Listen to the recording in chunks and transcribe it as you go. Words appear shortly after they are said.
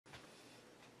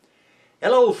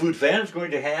Hello food fans,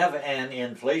 going to have an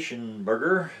inflation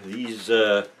burger. These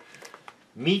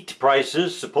meat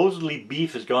prices, supposedly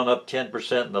beef has gone up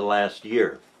 10% in the last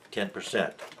year.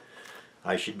 10%.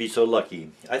 I should be so lucky.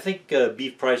 I think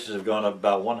beef prices have gone up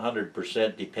about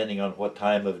 100% depending on what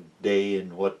time of day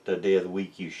and what day of the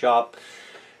week you shop.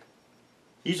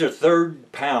 These are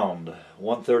third pound,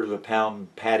 1/3 of a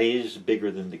pound patties, bigger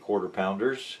than the quarter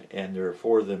pounders, and there are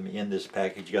 4 of them in this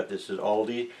package. You got this at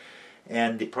Aldi,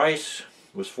 and the price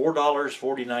was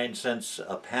 $4.49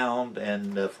 a pound,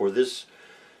 and for this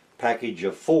package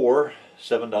of 4,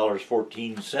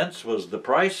 $7.14 was the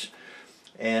price,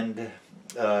 and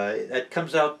that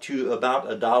comes out to about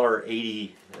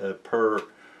 $1.80 per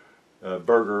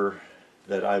burger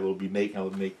that I will be making. I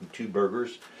will be making 2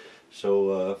 burgers,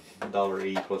 so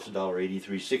 $1.80 plus $1.80,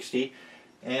 $3.60,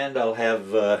 and I'll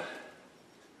have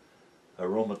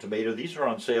aroma tomato. These are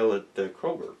on sale at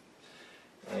Kroger,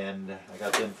 and I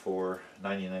got them for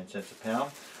 99 cents a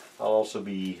pound. I'll also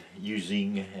be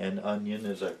using an onion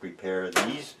as I prepare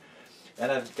these,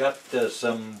 and I've got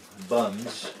some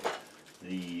buns,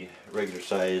 the regular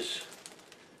size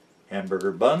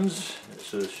hamburger buns.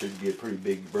 So this should be a pretty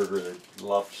big burger that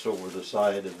lofts over the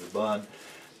side of the bun,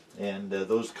 and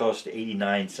those cost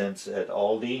 89 cents at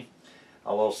Aldi.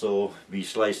 I'll also be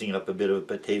slicing up a bit of a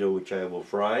potato, which I will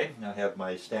fry. I have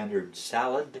my standard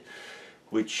salad,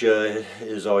 which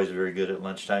is always very good at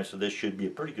lunchtime, so this should be a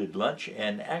pretty good lunch.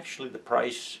 And actually the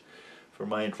price for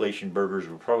my inflation burgers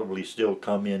will probably still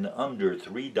come in under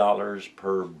 $3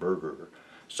 per burger.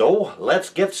 So let's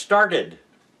get started.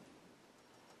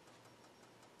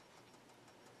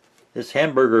 This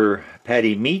hamburger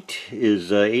patty meat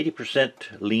is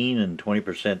 80% lean and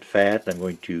 20% fat. I'm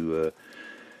going to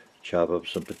chop up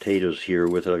some potatoes here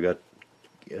with it. I've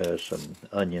got some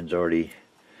onions already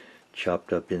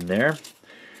chopped up in there.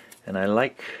 And I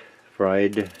like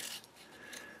fried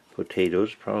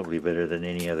potatoes, probably better than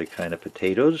any other kind of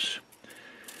potatoes.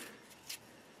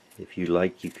 If you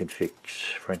like, you can fix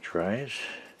French fries.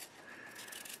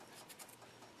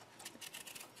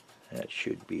 That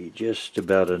should be just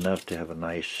about enough to have a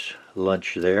nice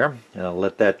lunch there. And I'll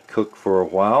let that cook for a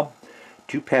while.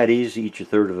 2 patties, each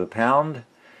 1/3 of a pound.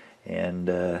 And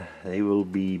they will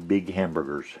be big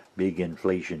hamburgers, big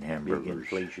inflation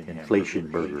hamburgers, inflation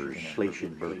burgers.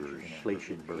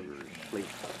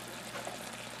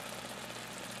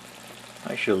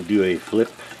 I shall do a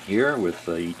flip here with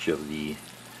each of the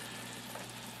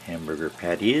hamburger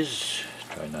patties.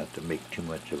 Try not to make too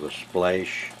much of a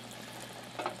splash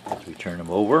as we turn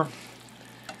them over.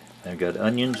 I've got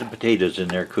onions and potatoes in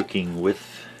there cooking with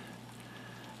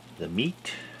the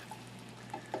meat,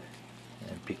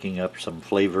 picking up some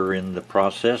flavor in the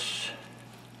process.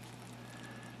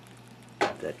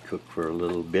 Let that cook for a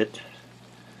little bit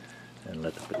and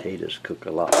let the potatoes cook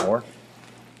a lot more.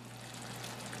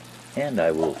 And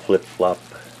I will flip-flop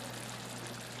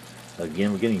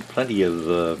again. We're getting plenty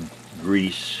of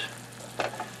grease,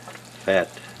 fat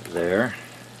there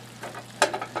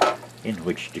in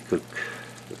which to cook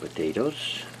the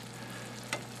potatoes.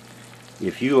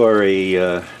 If you are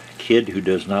a kid who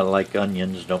does not like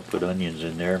onions, don't put onions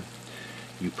in there.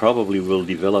 You probably will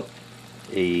develop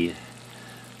a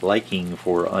liking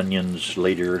for onions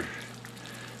later.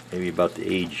 Maybe about the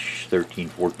age 13,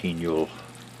 14 you'll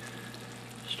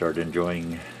start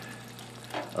enjoying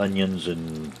onions,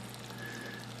 and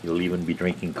you'll even be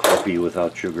drinking coffee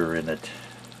without sugar in it.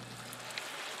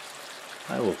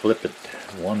 I will flip it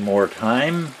one more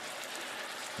time,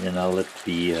 then I'll let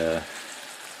the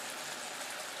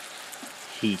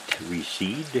heat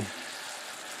recede.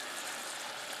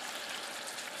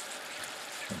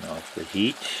 Turn off the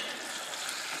heat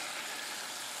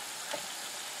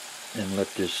and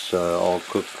let this all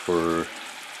cook for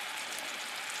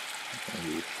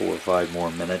maybe 4 or 5 more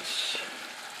minutes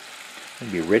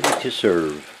and be ready to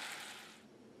serve.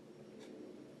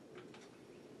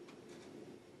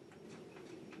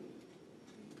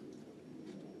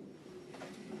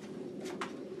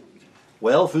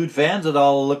 Well, food fans, it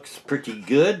all looks pretty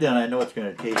good, and I know it's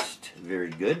going to taste very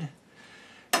good.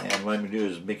 And what I'm going to do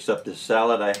is mix up this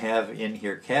salad. I have in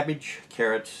here cabbage,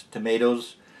 carrots,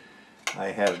 tomatoes.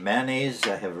 I have mayonnaise,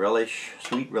 I have relish,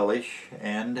 sweet relish,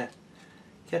 and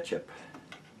ketchup.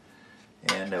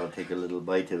 And I will take a little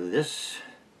bite of this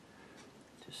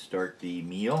to start the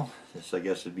meal. This, I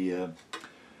guess, would be a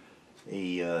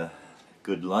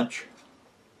good lunch.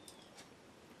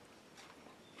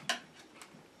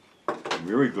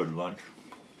 Very good lunch.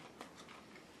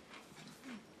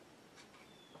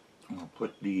 I'll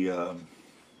put the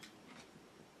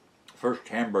first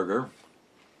hamburger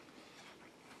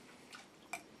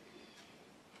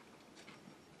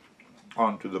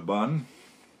onto the bun.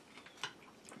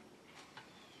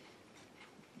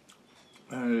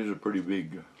 And it is a pretty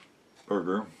big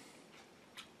burger.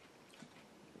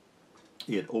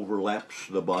 It overlaps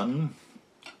the bun.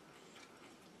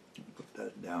 Put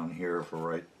that down here for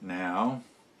right now.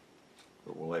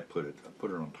 Where will I put it? I'll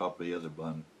put it on top of the other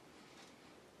bun.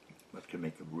 That can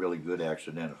make a really good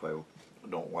accident if I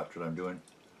don't watch what I'm doing.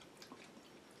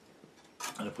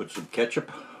 And I put some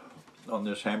ketchup on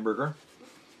this hamburger.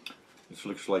 This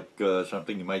looks like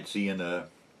something you might see in a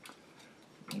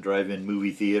drive-in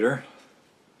movie theater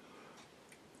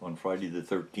on Friday the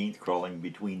 13th, crawling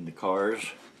between the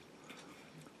cars.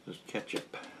 This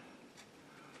ketchup.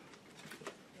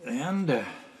 And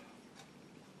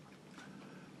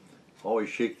always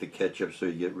shake the ketchup so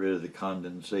you get rid of the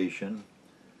condensation.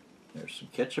 There's some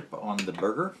ketchup on the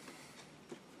burger.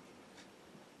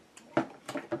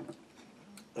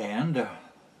 And put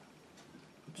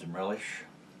some relish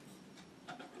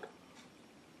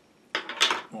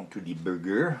onto the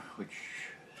burger. Which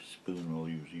spoon we'll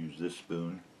use? Use this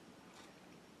spoon.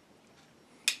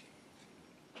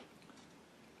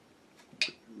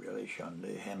 Put relish on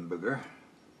the hamburger.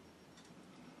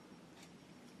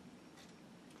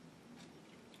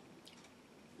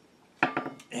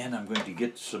 And I'm going to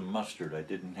get some mustard. I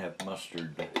didn't have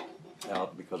mustard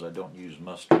out because I don't use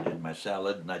mustard in my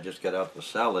salad, and I just got out the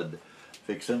salad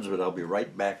fixins, but I'll be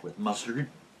right back with mustard.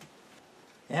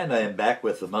 And I am back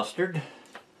with the mustard.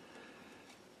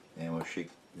 And we'll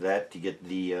shake that to get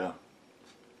the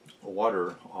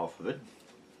water off of it.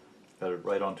 Got it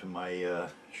right onto my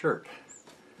shirt.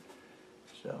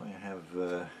 So I have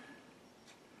a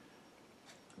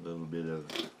little bit of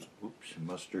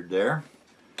mustard there.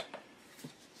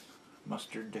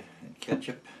 Mustard and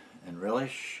ketchup and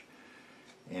relish,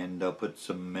 and I'll put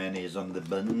some mayonnaise on the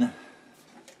bun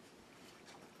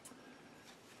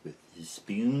with the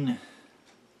spoon.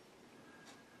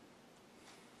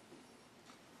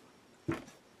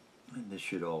 And this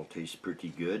should all taste pretty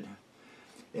good.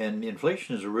 And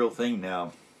inflation is a real thing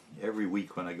now. Every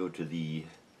week when I go to the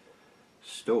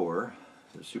store,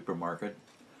 the supermarket,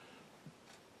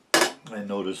 I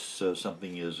notice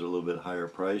something is a little bit higher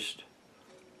priced.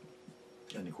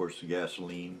 And of course the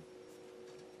gasoline,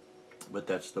 but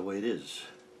that's the way it is.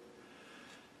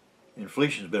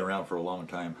 Inflation's been around for a long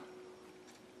time.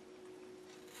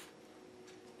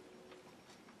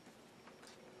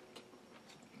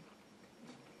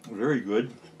 Very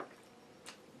good.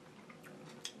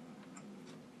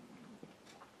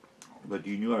 But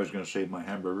you knew I was going to say my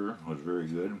hamburger was very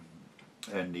good.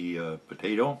 And the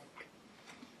potato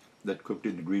that cooked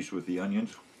in the grease with the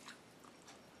onions.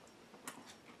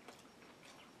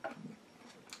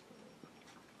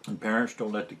 And parents,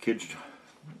 don't let the kids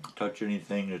touch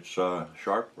anything that's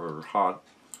sharp or hot.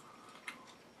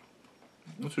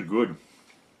 This is good.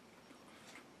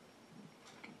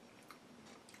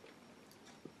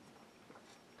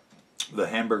 The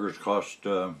hamburgers cost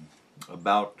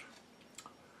about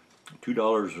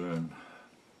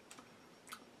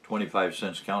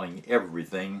 $2.25, counting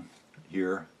everything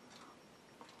here.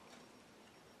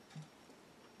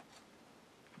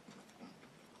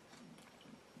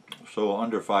 So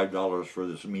under $5 for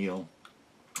this meal,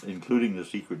 including the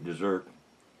secret dessert.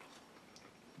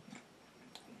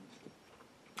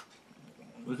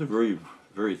 It's a very,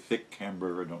 very thick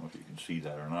hamburger. I don't know if you can see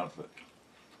that or not, but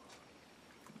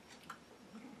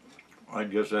I'd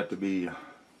guess that to be,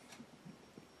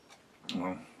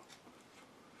 well,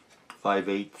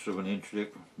 5/8 of an inch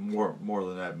thick. More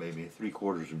than that, maybe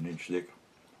 3/4 of an inch thick.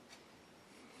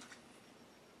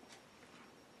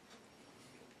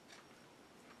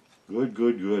 Good,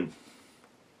 good, good.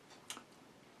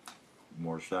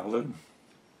 More salad.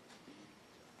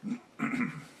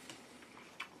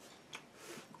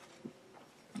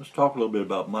 Let's talk a little bit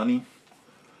about money.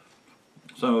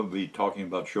 Some will be talking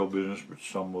about show business, but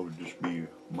some will just be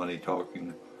money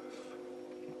talking.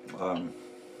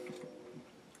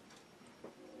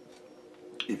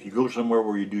 If you go somewhere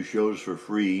where you do shows for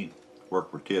free,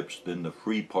 work for tips, then the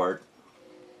free part,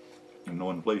 and no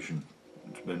inflation.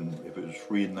 It's been, if it was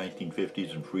free in the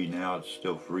 1950s and free now, it's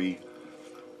still free,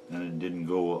 and it didn't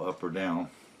go up or down.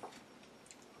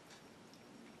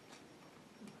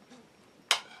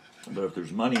 But if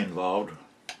there's money involved,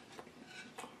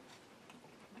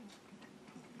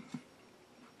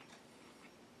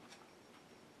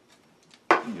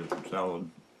 get some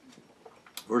salad.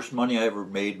 First money I ever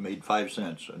made 5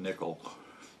 cents, a nickel.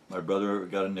 My brother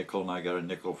got a nickel and I got a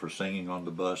nickel for singing on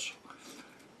the bus.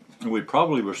 And we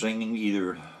probably were singing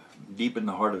either Deep in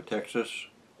the Heart of Texas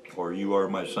or You Are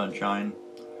My Sunshine.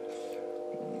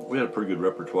 We had a pretty good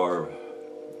repertoire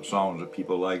songs that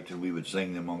people liked, and we would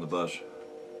sing them on the bus.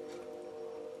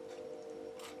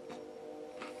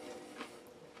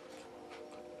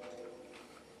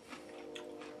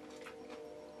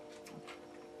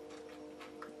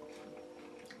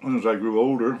 And as I grew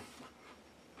older,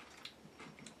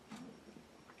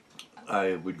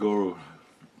 I would go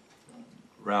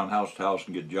around house to house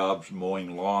and get jobs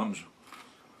mowing lawns.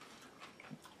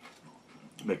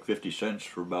 Make 50 cents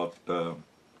for about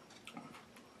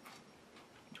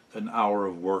an hour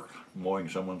of work mowing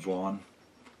someone's lawn.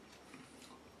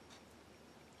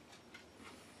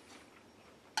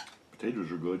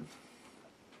 Potatoes are good.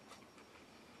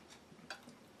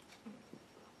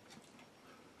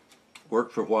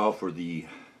 Worked for a while for the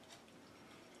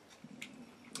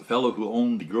fellow who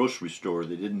owned the grocery store.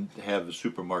 They didn't have a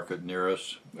supermarket near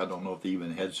us. I don't know if they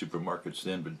even had supermarkets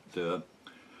then, but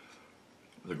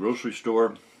the grocery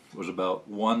store was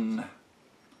about 1/4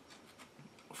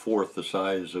 the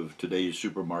size of today's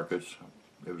supermarkets.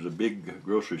 It was a big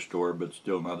grocery store, but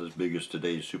still not as big as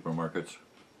today's supermarkets.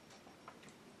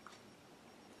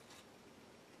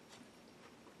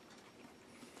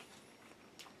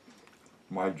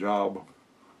 My job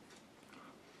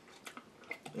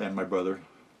and my brother,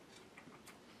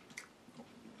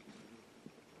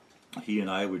 he and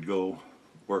I would go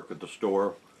work at the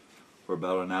store for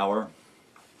about an hour.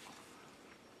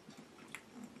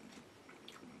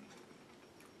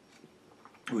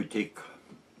 We'd take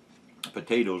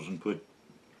potatoes and put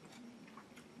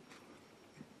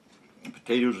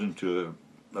potatoes into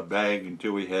a bag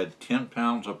until we had 10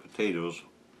 pounds of potatoes.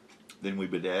 Then we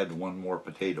would add one more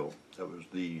potato. That was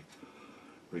the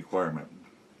requirement.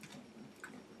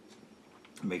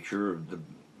 Make sure the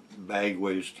bag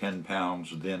weighs 10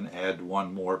 pounds, then add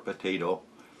one more potato.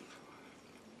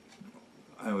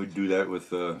 I would do that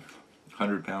with a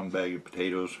 100-pound bag of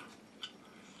potatoes.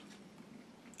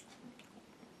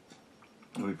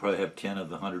 We'd probably have 10 of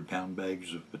the 100-pound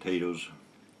bags of potatoes,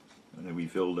 and then we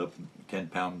filled up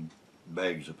 10-pound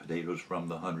bags of potatoes from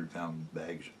the 100-pound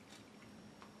bags.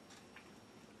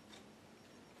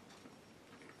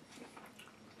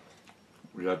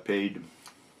 We got paid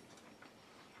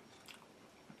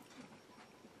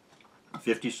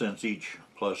 50 cents each,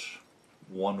 plus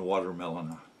one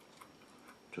watermelon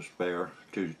to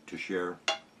share.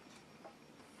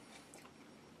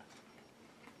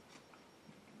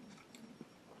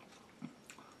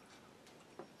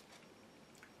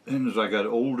 And as I got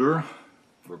older,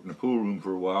 worked in the pool room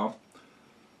for a while,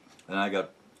 and I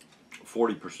got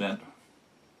 40%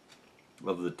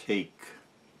 of the take.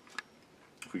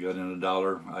 If we got in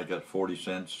 $1, I got 40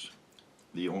 cents.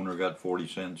 The owner got 40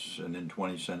 cents, and then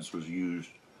 20 cents was used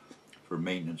for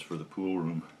maintenance for the pool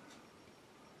room.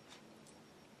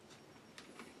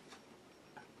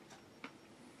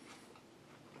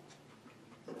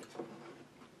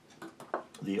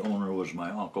 The owner was my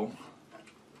uncle.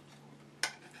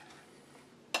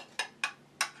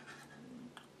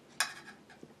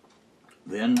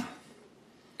 Then,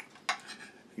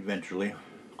 eventually,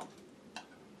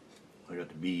 I got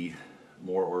to be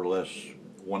more or less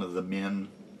one of the men,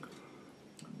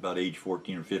 about age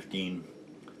 14 or 15.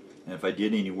 And if I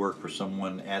did any work for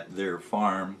someone at their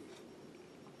farm,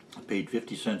 I paid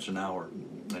 50 cents an hour,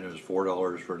 and it was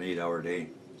 $4 for an 8-hour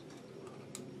day.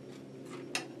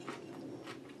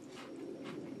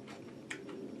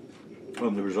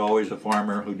 There was always a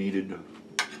farmer who needed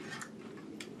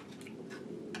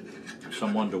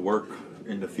someone to work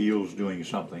in the fields doing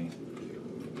something.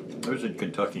 I was in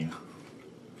Kentucky.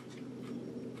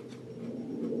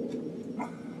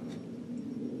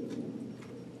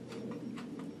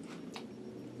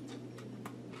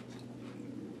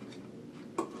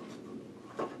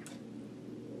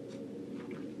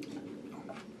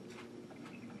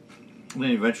 And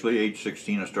then eventually, age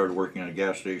 16, I started working at a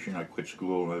gas station. I quit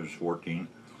school when I was 14.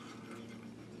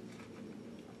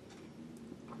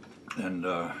 And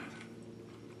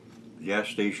gas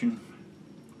station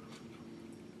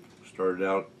started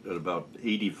out at about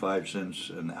 85 cents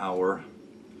an hour.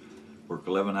 Work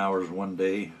 11 hours one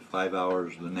day, 5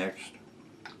 hours the next,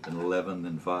 then 11,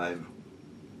 then 5.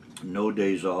 No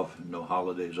days off, no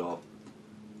holidays off,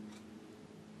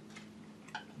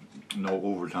 no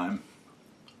overtime.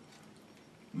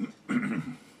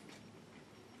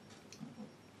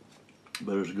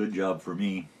 But it was a good job for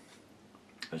me.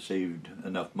 I saved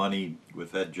enough money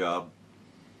with that job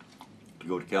to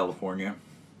go to California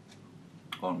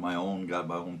on my own, got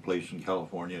my own place in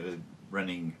California,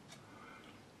 renting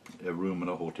a room in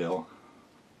a hotel.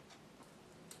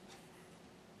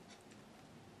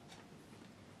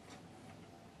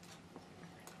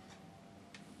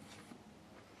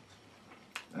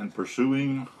 And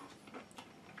pursuing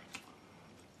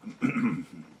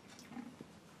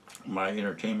my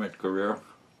entertainment career.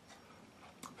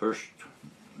 First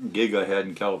gig I had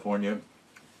in California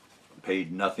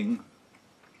paid nothing.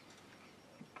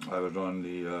 I was on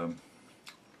the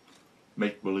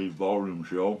Make Believe Ballroom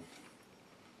show.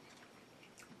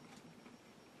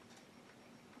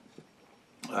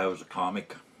 I was a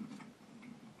comic.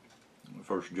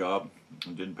 First job,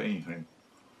 and didn't pay anything.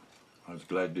 I was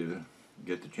glad to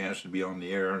get the chance to be on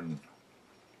the air and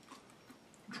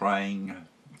trying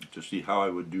to see how I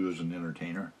would do as an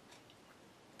entertainer.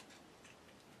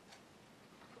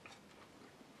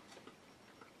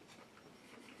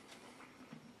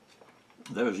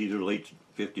 That was either late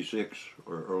 '56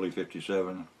 or early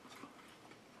 '57.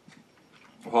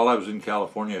 While I was in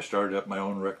California, I started up my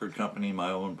own record company,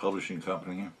 my own publishing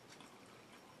company.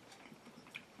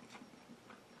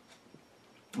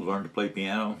 Learned to play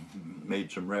piano, made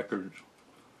some records.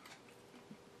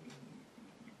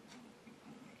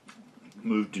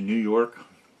 Moved to New York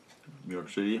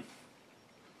City.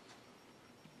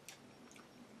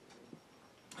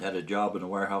 Had a job in a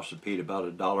warehouse that paid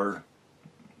about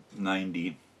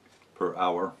 $1.90 per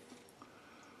hour.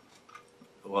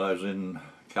 While I was in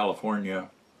California,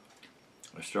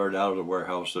 I started out at a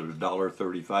warehouse at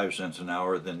 $1.35 an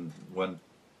hour, then went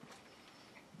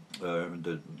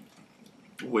the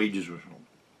wages,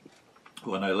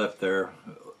 when I left there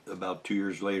about 2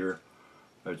 years later,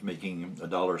 I was making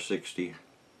 $1.60.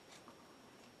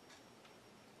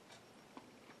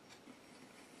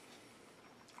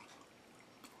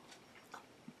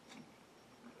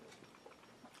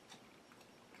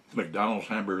 McDonald's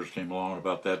hamburgers came along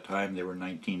about that time. They were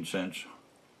 19 cents.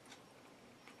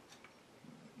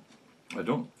 I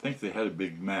don't think they had a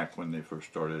Big Mac when they first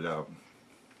started out.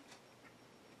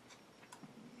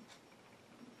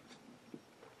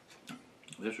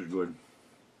 This is good.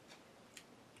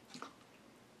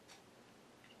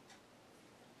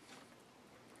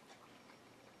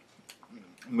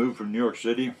 Moved from New York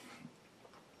City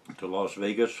to Las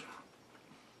Vegas.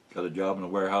 Got a job in a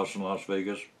warehouse in Las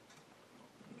Vegas.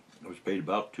 I was paid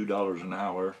about $2 an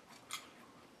hour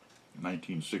in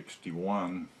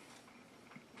 1961.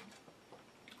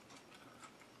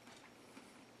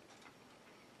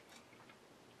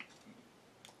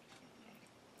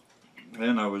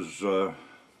 Then I was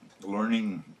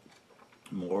learning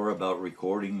more about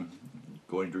recording,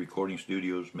 going to recording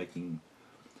studios, making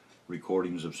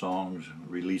recordings of songs,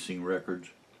 releasing records.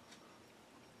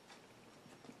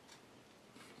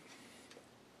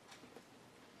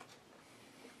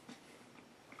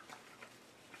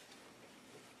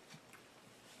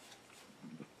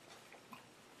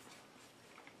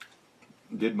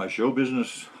 Did my show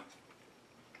business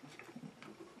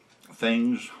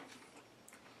things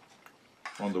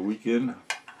on the weekend.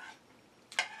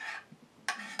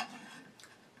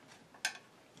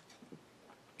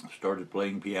 Started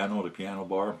playing piano at a piano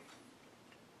bar.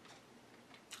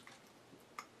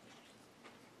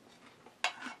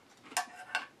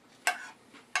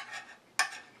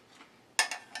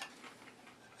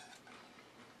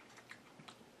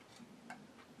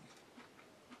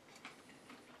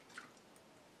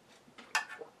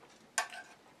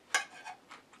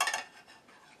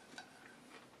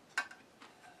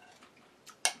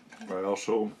 I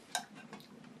also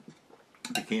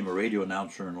became a radio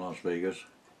announcer in Las Vegas.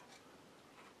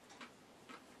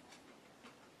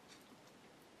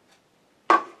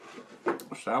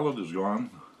 The salad is gone.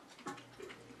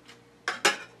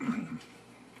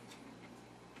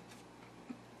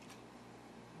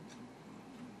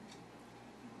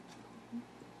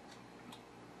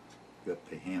 Got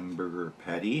the hamburger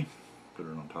patty. Put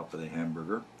it on top of the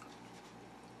hamburger.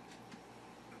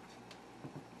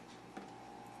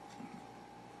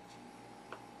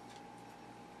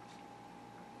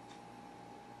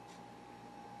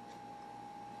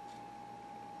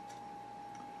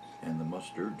 And the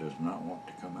mustard does not want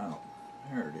to come out.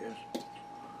 There it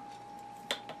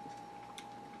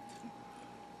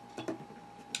is.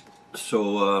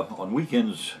 So on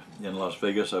weekends in Las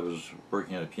Vegas, I was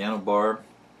working at a piano bar,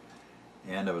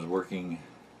 and I was working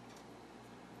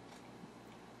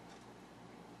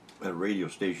at a radio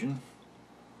station.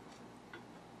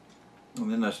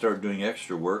 And then I started doing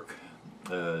extra work.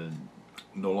 No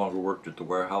longer worked at the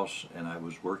warehouse, and I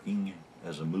was working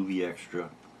as a movie extra.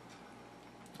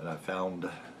 And I found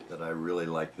that I really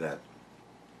liked that.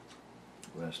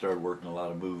 When I started working a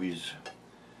lot of movies,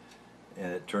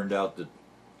 and it turned out that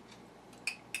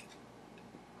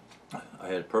I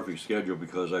had a perfect schedule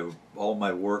because all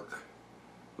my work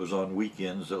was on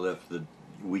weekends. I left the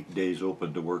weekdays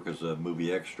open to work as a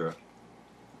movie extra.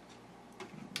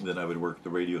 Then I would work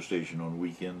the radio station on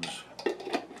weekends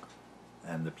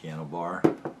and the piano bar.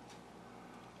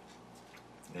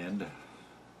 And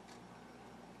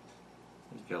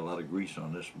it's got a lot of grease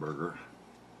on this burger.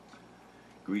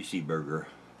 Greasy burger.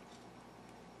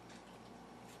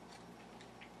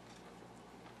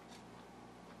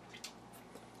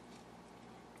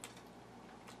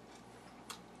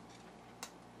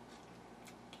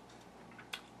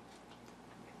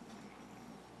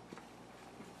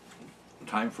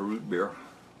 Time for root beer.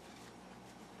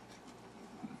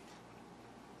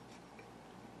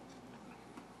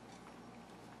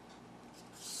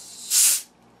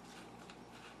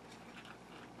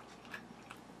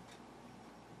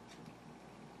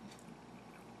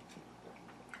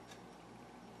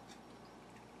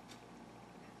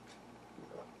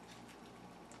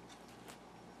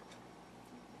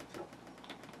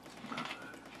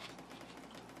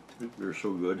 Root beer is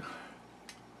so good.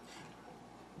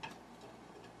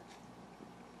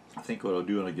 I think what I'll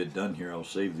do when I get done here, I'll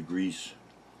save the grease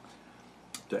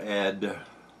to add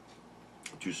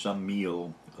to some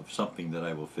meal of something that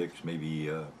I will fix,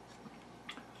 maybe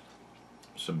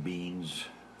some beans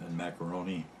and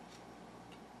macaroni.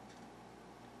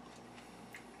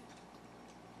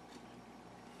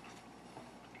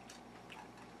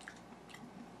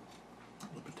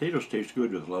 The potatoes taste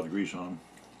good with a lot of grease on them.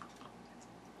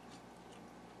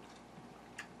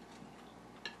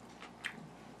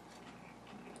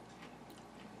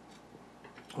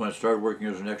 When I started working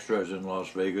as an extra, I was in Las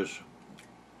Vegas,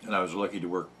 and I was lucky to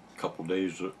work a couple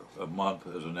days a month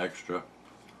as an extra.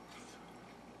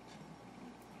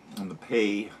 And the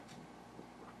pay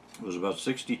was about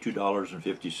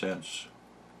 $62.50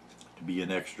 to be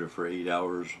an extra for 8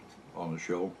 hours on the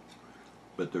show.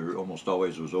 But there almost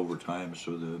always was overtime,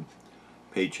 so the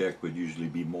paycheck would usually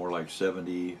be more like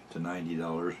 $70 to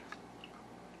 $90.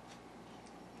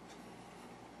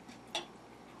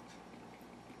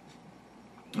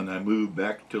 And I moved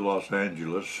back to Los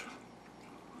Angeles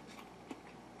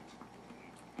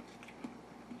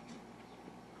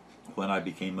when I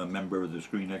became a member of the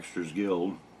Screen Extras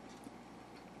Guild,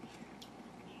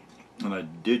 and I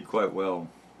did quite well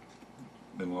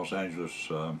in Los Angeles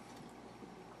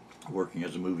working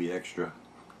as a movie extra.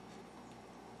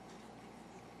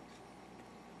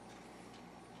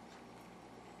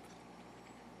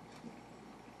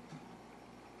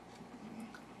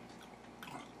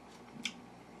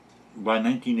 By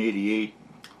 1988,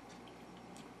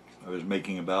 I was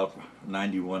making about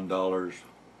 $91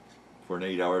 for an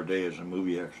 8-hour day as a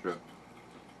movie extra.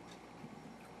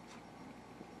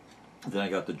 Then I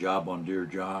got the job on Dear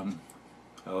John.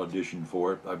 I auditioned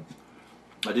for it. I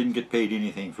didn't get paid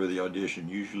anything for the audition.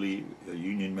 Usually a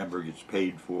union member gets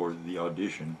paid for the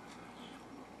audition,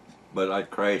 but I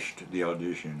crashed the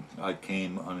audition. I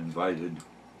came uninvited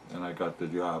and I got the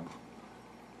job.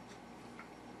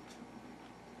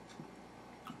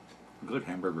 Good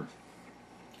hamburger.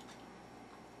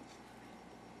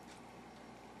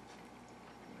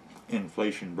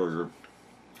 Inflation burger.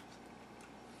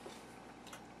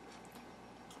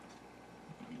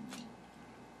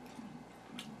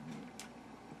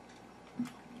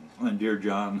 And Dear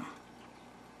John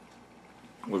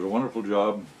was a wonderful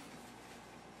job.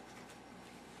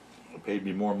 It paid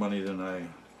me more money than I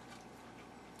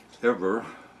ever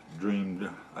dreamed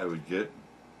I would get.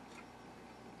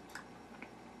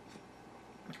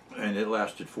 And it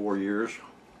lasted 4 years.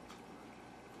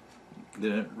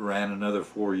 Then it ran another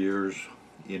 4 years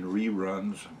in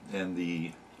reruns, and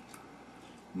the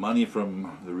money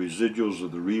from the residuals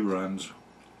of the reruns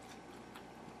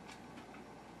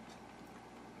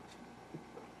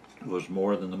was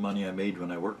more than the money I made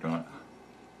when I worked on it.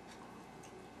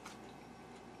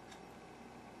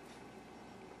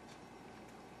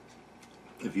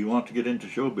 If you want to get into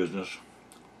show business,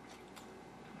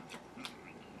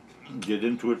 get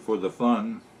into it for the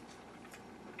fun,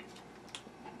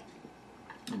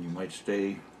 and you might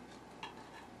stay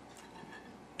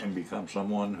and become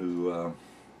someone who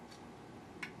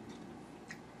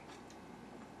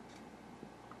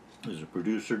is a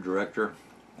producer, director,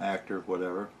 actor,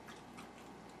 whatever.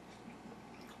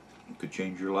 It could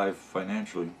change your life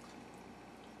financially.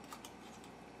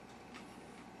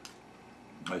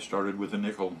 I started with a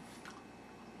nickel.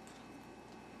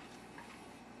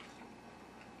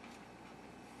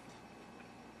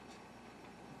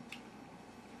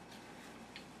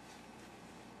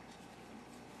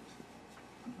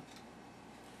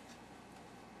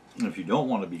 And if you don't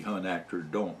want to become an actor,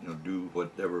 don't. Do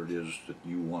whatever it is that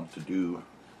you want to do.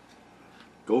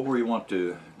 Go where you want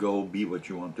to go, be what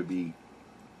you want to be.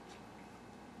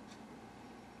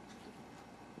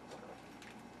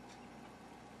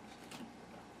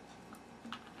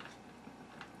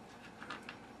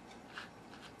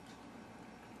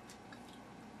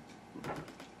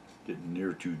 Getting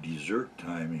near to dessert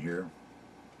time here.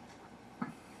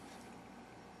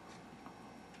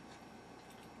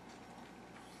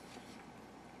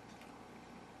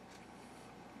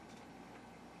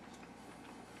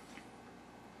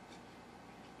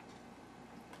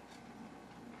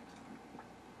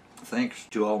 Thanks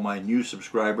to all my new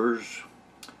subscribers,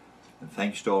 and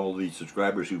thanks to all the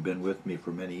subscribers who've been with me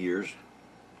for many years.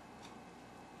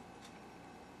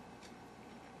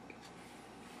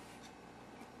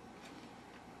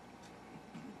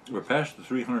 We're past the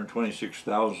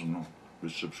 326,000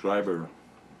 subscriber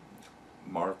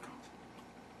mark.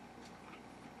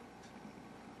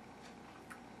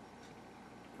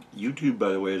 YouTube, by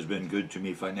the way, has been good to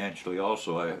me financially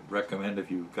also. I recommend,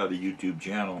 if you've got a YouTube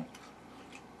channel,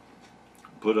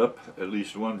 put up at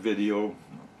least one video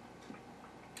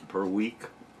per week.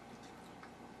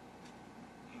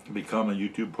 Become a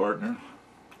YouTube partner.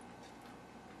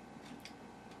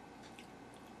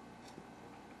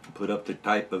 Put up the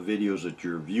type of videos that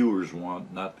your viewers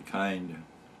want, not the kind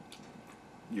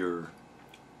your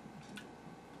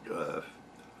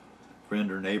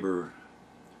friend or neighbor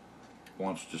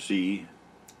wants to see,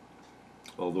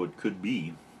 although it could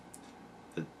be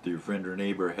that your friend or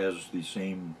neighbor has the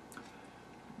same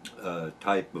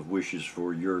type of wishes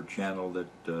for your channel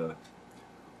that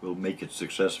will make it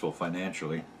successful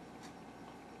financially.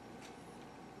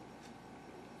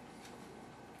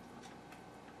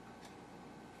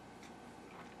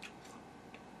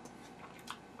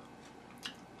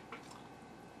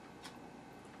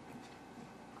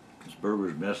 This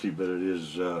burger's messy, but it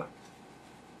is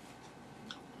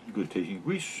good tasting.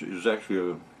 Grease is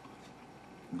actually a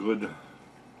good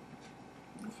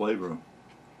flavor.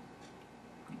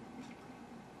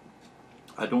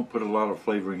 I don't put a lot of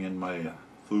flavoring in my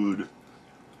food.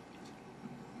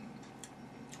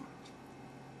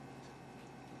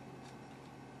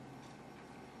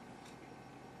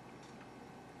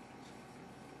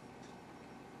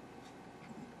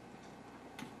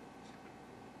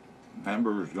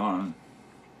 Hamburger's gone.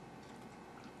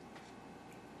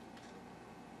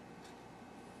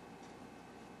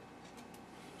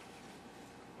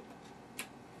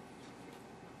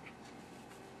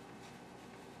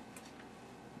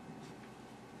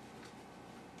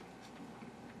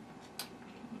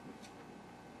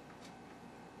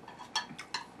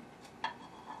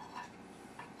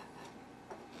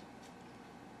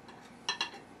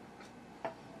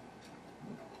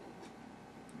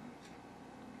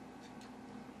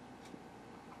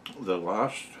 The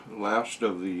last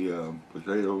of the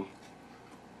potatoes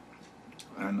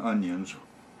and onions.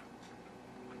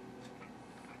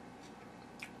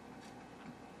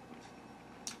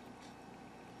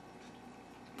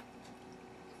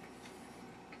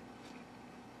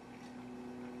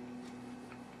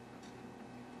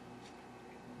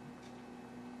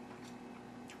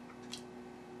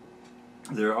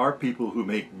 There are people who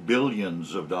make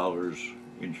billions of dollars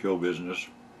in show business.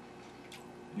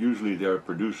 Usually they're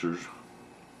producers.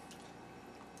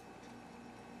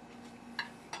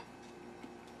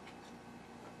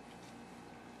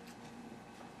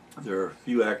 There are a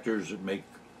few actors that make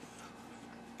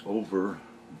over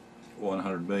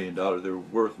 $100 million. They're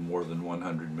worth more than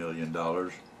 $100 million.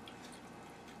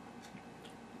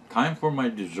 Time for my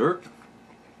dessert.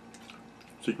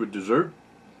 Secret dessert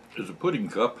is a pudding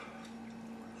cup.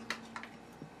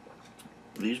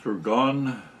 These were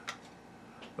gone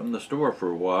from the store for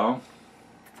a while,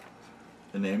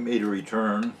 and they made a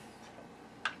return.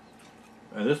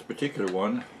 And this particular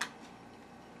one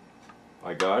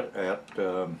I got at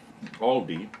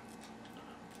Aldi.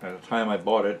 At the time I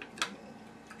bought it,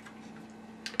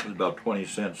 it was about 20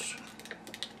 cents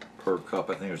per cup.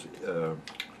 I think it was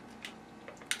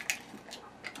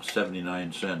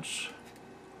 79 cents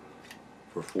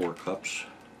for 4 cups.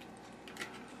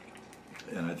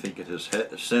 And I think it has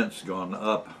since gone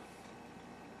up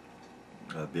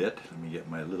a bit. Let me get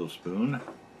my little spoon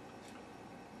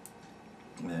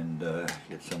and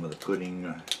get some of the pudding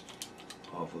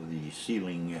off of the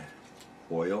sealing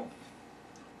foil.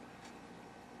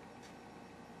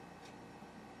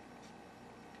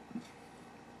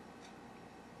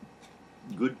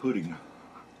 Good pudding.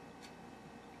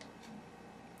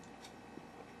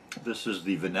 This is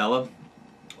the vanilla.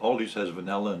 Aldi's has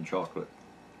vanilla and chocolate.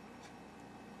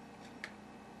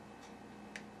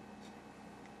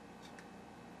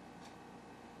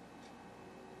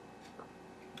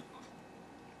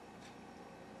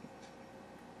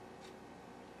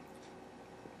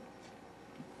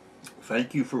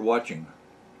 Thank you for watching.